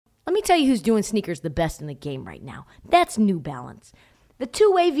me tell you who's doing sneakers the best in the game right now. That's New Balance. The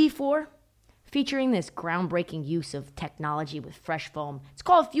two-way V4, featuring this groundbreaking use of technology with fresh foam. It's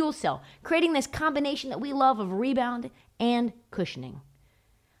called Fuel Cell, creating this combination that we love of rebound and cushioning.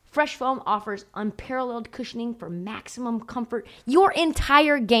 Fresh foam offers unparalleled cushioning for maximum comfort your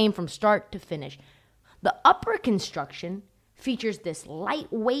entire game from start to finish. The upper construction features this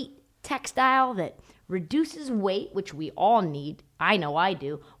lightweight textile that reduces weight, which we all need, I know I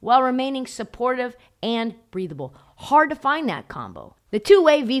do, while remaining supportive and breathable. Hard to find that combo. The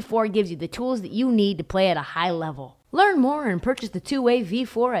two-way V4 gives you the tools that you need to play at a high level. Learn more and purchase the two-way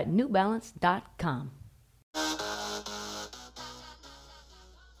V4 at newbalance.com.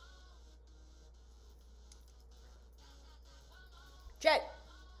 Check.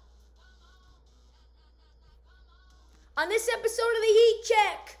 On this episode of the Heat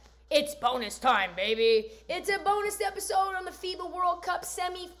Check, it's bonus time, baby. It's a bonus episode on the FIBA World Cup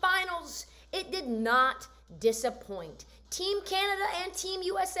semifinals. It did not disappoint. Team Canada and Team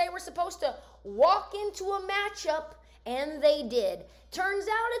USA were supposed to walk into a matchup, and they did. Turns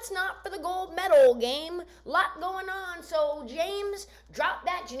out it's not for the gold medal game. Lot going on, so James, drop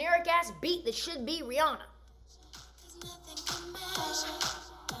that generic-ass beat that should be Rihanna.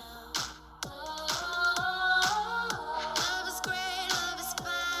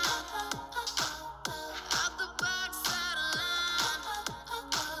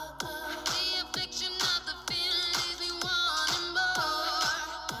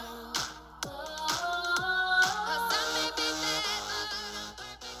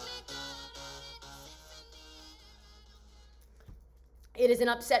 It is an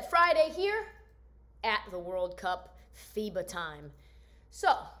upset Friday here at the World Cup FIBA time.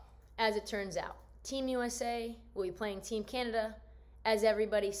 So, as it turns out, Team USA will be playing Team Canada. As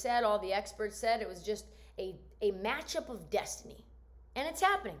everybody said, all the experts said, it was just a matchup of destiny. And it's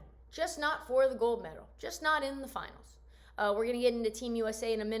happening, just not for the gold medal, just not in the finals. We're going to get into Team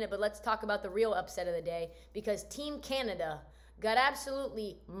USA in a minute, but let's talk about the real upset of the day, because Team Canada got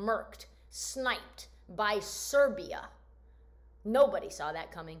absolutely murked, sniped by Serbia. Nobody saw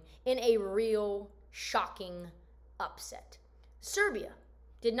that coming in a real shocking upset. Serbia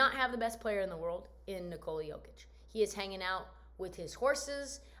did not have the best player in the world in Nikola Jokic. He is hanging out with his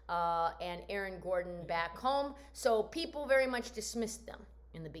horses and Aaron Gordon back home, so people very much dismissed them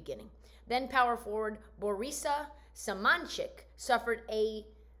in the beginning. Then power forward Borisa Samanchik suffered a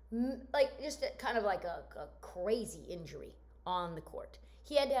crazy injury on the court.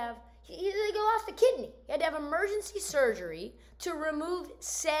 He lost a kidney. He had to have emergency surgery to remove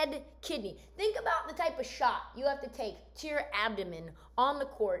said kidney. Think about the type of shot you have to take to your abdomen on the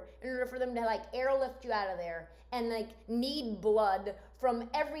court in order for them to airlift you out of there and need blood from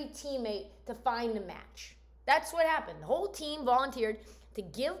every teammate to find a match. That's what happened. The whole team volunteered to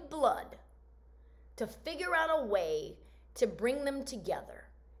give blood to figure out a way to bring them together.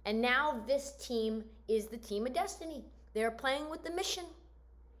 And now this team is the team of destiny. They're playing with the mission.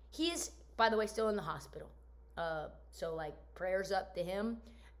 He is, by the way, still in the hospital. Prayers up to him.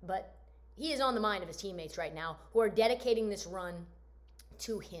 But he is on the mind of his teammates right now who are dedicating this run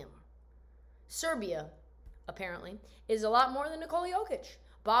to him. Serbia, apparently, is a lot more than Nikola Jokic.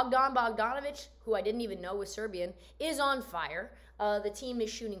 Bogdan Bogdanovic, who I didn't even know was Serbian, is on fire. The team is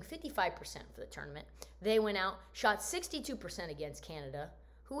shooting 55% for the tournament. They went out, shot 62% against Canada,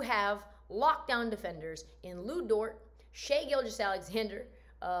 who have lockdown defenders in Lou Dort, Shai Gilgeous-Alexander,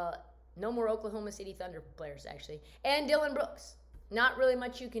 no more Oklahoma City Thunder players, actually, and Dylan Brooks. Not really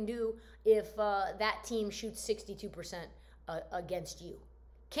much you can do if that team shoots 62% against you.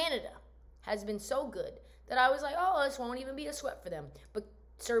 Canada has been so good that I was like, oh, this won't even be a sweat for them. But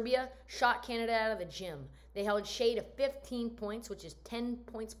Serbia shot Canada out of the gym. They held Shai to 15 points, which is 10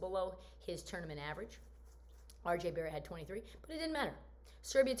 points below his tournament average. RJ Barrett had 23, but it didn't matter.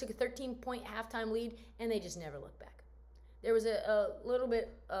 Serbia took a 13-point halftime lead, and they just never looked back. There was a little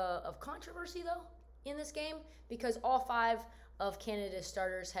bit of controversy, though, in this game because all 5 of Canada's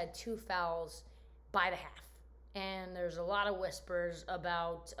starters had 2 fouls by the half. And there's a lot of whispers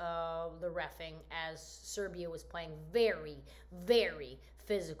about the reffing as Serbia was playing very, very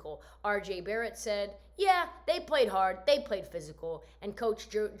physical. RJ Barrett said, yeah, they played hard, they played physical, and Coach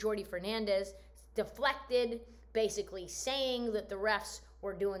Jordi Fernandez deflected, basically saying that the refs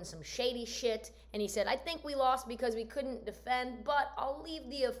were doing some shady shit, and he said, I think we lost because we couldn't defend, but I'll leave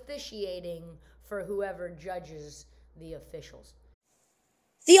the officiating for whoever judges the officials.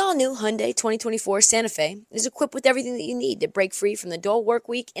 The all-new Hyundai 2024 Santa Fe is equipped with everything that you need to break free from the dull work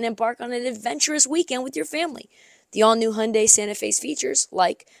week and embark on an adventurous weekend with your family. The all-new Hyundai Santa Fe's features,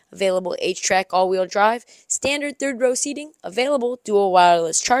 like available H-Track all-wheel drive, standard third-row seating, available dual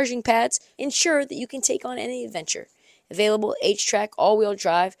wireless charging pads, ensure that you can take on any adventure. Available H-Track all-wheel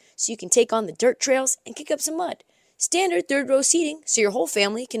drive, so you can take on the dirt trails and kick up some mud. Standard third-row seating, so your whole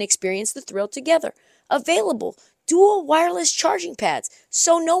family can experience the thrill together. Available dual wireless charging pads,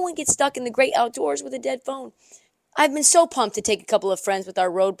 so no one gets stuck in the great outdoors with a dead phone. I've been so pumped to take a couple of friends with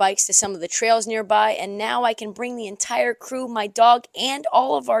our road bikes to some of the trails nearby, and now I can bring the entire crew, my dog, and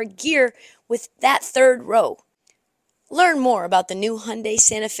all of our gear with that third row. Learn more about the new Hyundai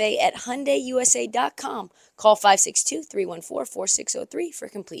Santa Fe at HyundaiUSA.com. Call 562-314-4603 for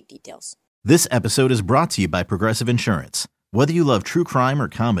complete details. This episode is brought to you by Progressive Insurance. Whether you love true crime or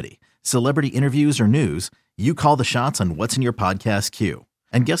comedy, celebrity interviews or news, you call the shots on what's in your podcast queue.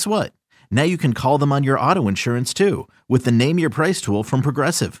 And guess what? Now you can call them on your auto insurance too with the Name Your Price tool from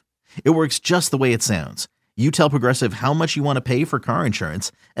Progressive. It works just the way it sounds. You tell Progressive how much you want to pay for car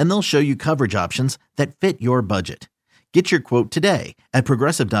insurance, and they'll show you coverage options that fit your budget. Get your quote today at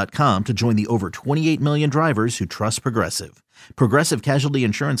Progressive.com to join the over 28 million drivers who trust Progressive. Progressive Casualty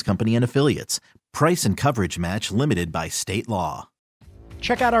Insurance Company and Affiliates. Price and coverage match limited by state law.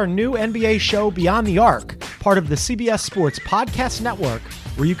 Check out our new NBA show, Beyond the Arc, part of the CBS Sports Podcast Network,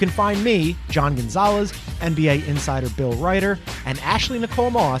 where you can find me, John Gonzalez, NBA insider Bill Ryder, and Ashley Nicole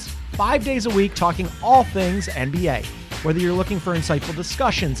Moss 5 days a week talking all things NBA. Whether you're looking for insightful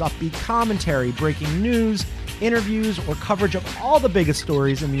discussions, upbeat commentary, breaking news, interviews, or coverage of all the biggest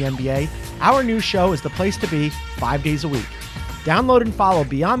stories in the NBA, our new show is the place to be 5 days a week. Download and follow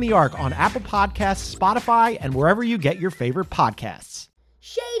Beyond the Arc on Apple Podcasts, Spotify, and wherever you get your favorite podcasts.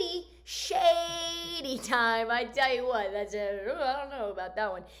 Shady time. I tell you what, I don't know about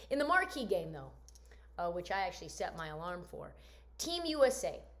that one. In the marquee game, though, which I actually set my alarm for, Team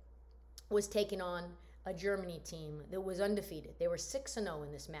USA was taking on a Germany team that was undefeated. They were 6-0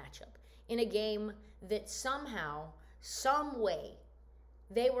 in this matchup, in a game that somehow, some way,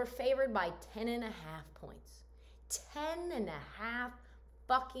 they were favored by 10.5 points. 10.5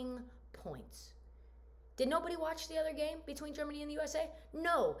 fucking points. Did nobody watch the other game between Germany and the USA?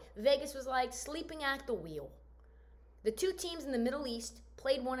 No. Vegas was like sleeping at the wheel. The two teams in the Middle East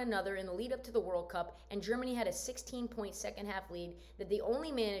played one another in the lead up to the World Cup, and Germany had a 16-point second-half lead that they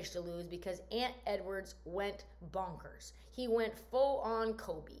only managed to lose because Ant Edwards went bonkers. He went full-on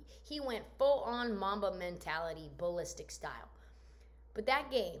Kobe. He went full-on Mamba mentality, ballistic style. But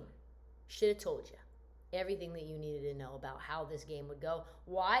that game should have told you everything that you needed to know about how this game would go.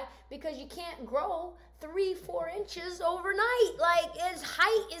 Why? Because you can't grow 3-4 inches overnight. Like, his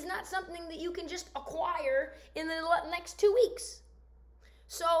height is not something that you can just acquire in the next 2 weeks.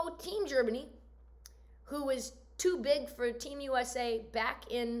 So Team Germany, who is too big for Team USA back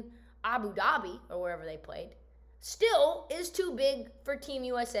in Abu Dhabi or wherever they played, still is too big for Team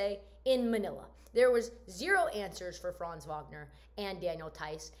USA in Manila. There was zero answers for Franz Wagner and Daniel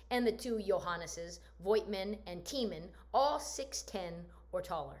Theis and the two Johanneses, Voigtman and Thiemann, all 6'10" or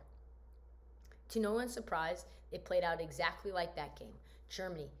taller. To no one's surprise, it played out exactly like that game.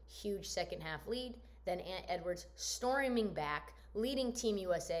 Germany, huge second half lead, then Ant Edwards storming back, leading Team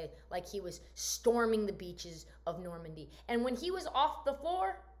USA like he was storming the beaches of Normandy. And when he was off the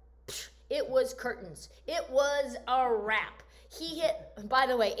floor, it was curtains. It was a wrap. He hit, by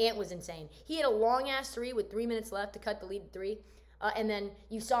the way, Ant was insane. He hit a long-ass three with 3 minutes left to cut the lead to 3. And then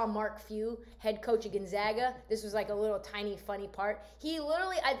you saw Mark Few, head coach of Gonzaga. This was like a little tiny funny part. He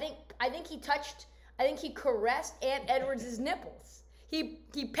literally, I think he caressed Ant Edwards' nipples. He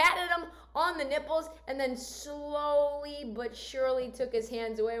patted him on the nipples and then slowly but surely took his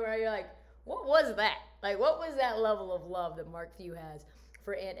hands away, where you're like, what was that? Like, what was that level of love that Mark Few has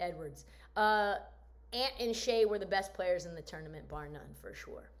for Ant Edwards? Ant and Shea were the best players in the tournament, bar none, for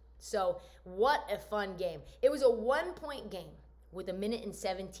sure. So, what a fun game. It was a 1-point game with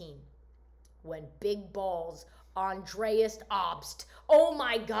 1:17 when big balls Andreas Obst. Oh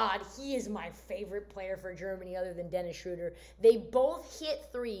my God, he is my favorite player for Germany other than Dennis Schroeder. They both hit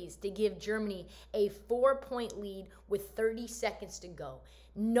threes to give Germany a 4-point lead with 30 seconds to go.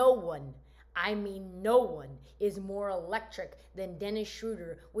 No one is more electric than Dennis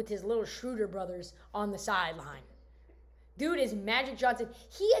Schroeder with his little Schroeder brothers on the sideline. Dude is Magic Johnson.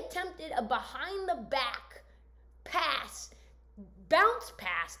 He attempted a behind-the-back bounce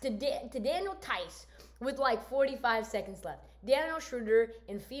pass to Daniel Theis with like 45 seconds left. Daniel Schroeder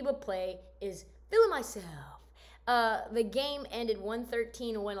in FIBA play is feeling myself. The game ended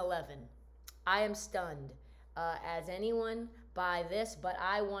 113-111. I am stunned as anyone by this, but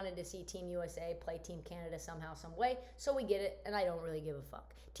I wanted to see Team USA play Team Canada somehow, some way, so we get it, and I don't really give a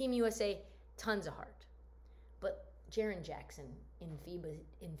fuck. Team USA, tons of heart. But Jaren Jackson in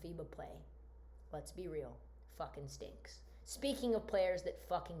FIBA play, let's be real, fucking stinks. Speaking of players that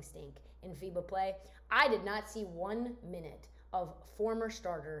fucking stink in FIBA play, I did not see 1 minute of former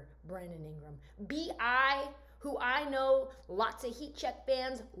starter Brandon Ingram. B.I., who I know lots of Heat Check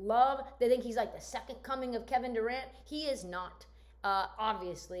fans love. They think he's like the second coming of Kevin Durant. He is not,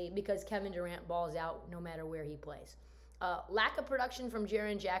 obviously, because Kevin Durant balls out no matter where he plays. Lack of production from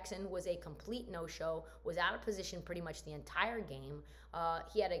Jaren Jackson was a complete no-show, was out of position pretty much the entire game.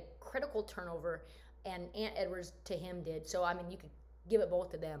 He had a critical turnover, and Ant Edwards to him did. So, I mean, you could give it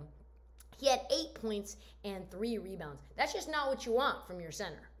both to them. He had 8 points and 3 rebounds. That's just not what you want from your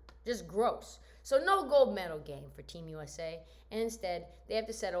center. Just gross. So no gold medal game for Team USA. And instead, they have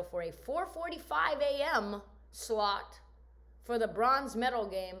to settle for a 4:45 a.m. slot for the bronze medal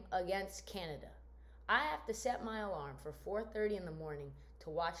game against Canada. I have to set my alarm for 4:30 in the morning to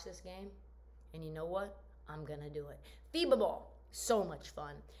watch this game. And you know what? I'm going to do it. FIBA ball, so much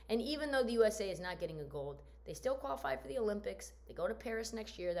fun. And even though the USA is not getting a gold, they still qualify for the Olympics. They go to Paris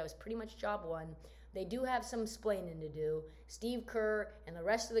next year. That was pretty much job one. They do have some splaining to do. Steve Kerr and the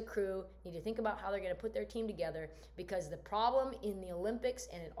rest of the crew need to think about how they're going to put their team together, because the problem in the Olympics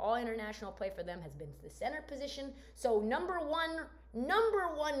and in all international play for them has been the center position. So number one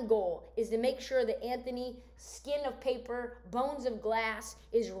goal is to make sure that Anthony, skin of paper, bones of glass,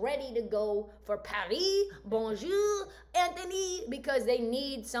 is ready to go for Paris. Bonjour, Anthony, because they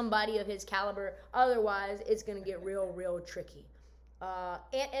need somebody of his caliber. Otherwise, it's going to get real tricky.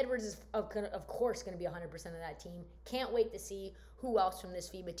 Ant Edwards is, of course, going to be 100% of that team. Can't wait to see who else from this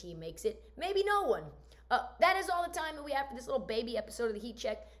FIBA team makes it. Maybe no one. That is all the time that we have for this little baby episode of the Heat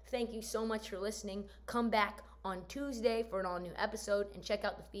Check. Thank you so much for listening. Come back on Tuesday for an all-new episode, and check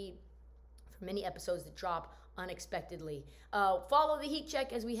out the feed for many episodes that drop unexpectedly. Follow the Heat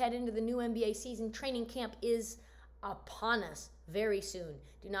Check as we head into the new NBA season. Training camp is upon us very soon.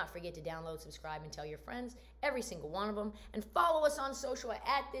 Do not forget to download, subscribe, and tell your friends, every single one of them. And follow us on social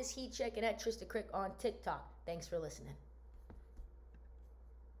at This Heat Check and at Trista Crick on TikTok. Thanks for listening.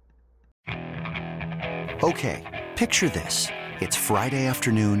 Okay, picture this. It's Friday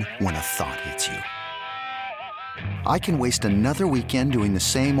afternoon when a thought hits you. I can waste another weekend doing the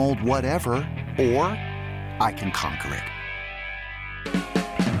same old whatever, or I can conquer it.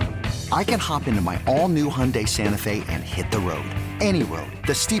 I can hop into my all-new Hyundai Santa Fe and hit the road. Any road.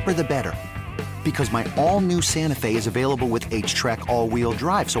 The steeper, the better. Because my all-new Santa Fe is available with H-Track all-wheel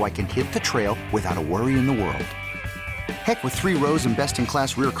drive, so I can hit the trail without a worry in the world. Heck, with 3 rows and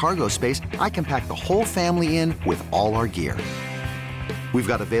best-in-class rear cargo space, I can pack the whole family in with all our gear. We've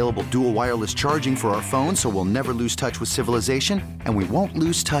got available dual wireless charging for our phones, so we'll never lose touch with civilization, and we won't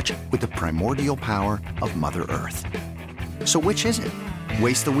lose touch with the primordial power of Mother Earth. So which is it?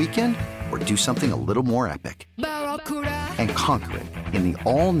 Waste the weekend or do something a little more epic? And conquer it in the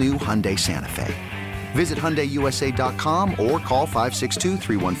all-new Hyundai Santa Fe. Visit HyundaiUSA.com or call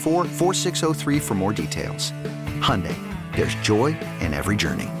 562-314-4603 for more details. Hyundai, there's joy in every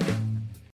journey.